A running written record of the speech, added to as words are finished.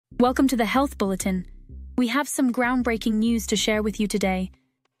Welcome to the Health Bulletin. We have some groundbreaking news to share with you today.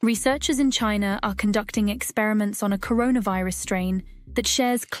 Researchers in China are conducting experiments on a coronavirus strain that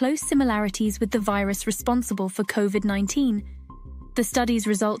shares close similarities with the virus responsible for COVID-19. The study's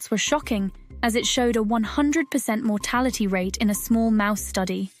results were shocking, as it showed a 100% mortality rate in a small mouse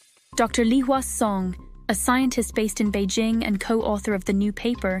study. Dr. Li Huasong, a scientist based in Beijing and co-author of the new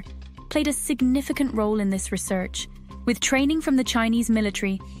paper, played a significant role in this research. With training from the Chinese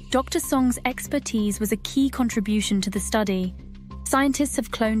military, Dr. Song's expertise was a key contribution to the study. Scientists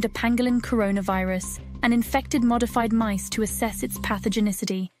have cloned a pangolin coronavirus and infected modified mice to assess its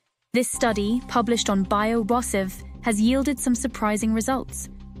pathogenicity. This study, published on BioRosiv, has yielded some surprising results.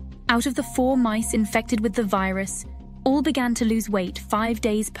 Out of the 4 mice infected with the virus, all began to lose weight 5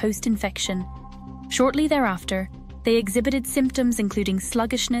 days post-infection. Shortly thereafter, they exhibited symptoms including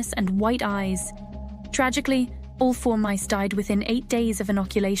sluggishness and white eyes. Tragically, all 4 mice died within 8 days of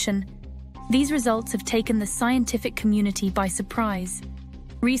inoculation. These results have taken the scientific community by surprise.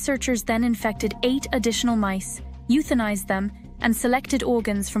 Researchers then infected 8 additional mice, euthanized them, and selected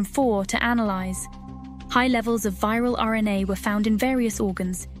organs from 4 to analyze. High levels of viral RNA were found in various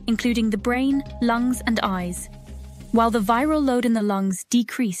organs, including the brain, lungs, and eyes. While the viral load in the lungs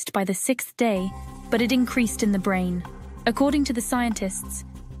decreased by the 6th day, but it increased in the brain. According to the scientists,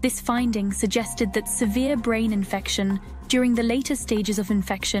 this finding suggested that severe brain infection during the later stages of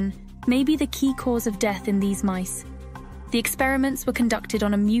infection may be the key cause of death in these mice. The experiments were conducted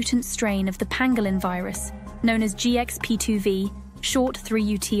on a mutant strain of the pangolin virus, known as GXP2V, short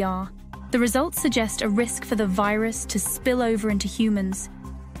 3UTR. The results suggest a risk for the virus to spill over into humans.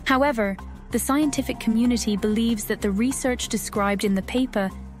 However, the scientific community believes that the research described in the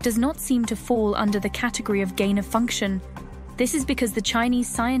paper does not seem to fall under the category of gain of function. This is because the Chinese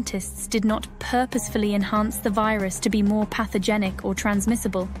scientists did not purposefully enhance the virus to be more pathogenic or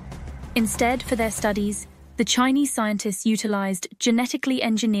transmissible. Instead, for their studies, the Chinese scientists utilized genetically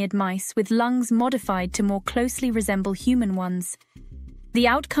engineered mice with lungs modified to more closely resemble human ones. The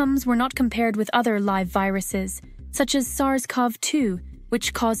outcomes were not compared with other live viruses, such as SARS-CoV-2,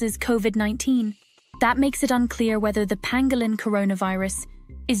 which causes COVID-19. That makes it unclear whether the pangolin coronavirus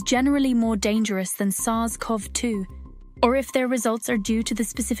is generally more dangerous than SARS-CoV-2, or if their results are due to the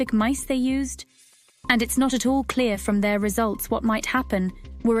specific mice they used. And it's not at all clear from their results what might happen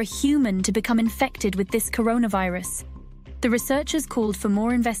were a human to become infected with this coronavirus. The researchers called for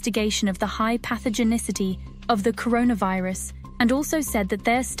more investigation of the high pathogenicity of the coronavirus and also said that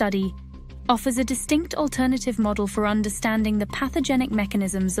their study offers a distinct alternative model for understanding the pathogenic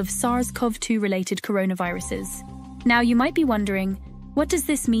mechanisms of SARS-CoV-2 related coronaviruses. Now you might be wondering, what does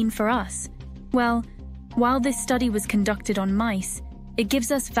this mean for us? Well, while this study was conducted on mice, it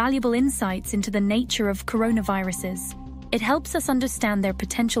gives us valuable insights into the nature of coronaviruses. It helps us understand their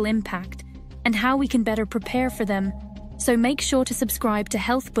potential impact and how we can better prepare for them. So make sure to subscribe to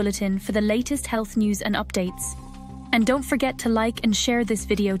Health Bulletin for the latest health news and updates. And don't forget to like and share this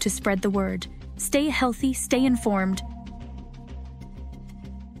video to spread the word. Stay healthy, stay informed,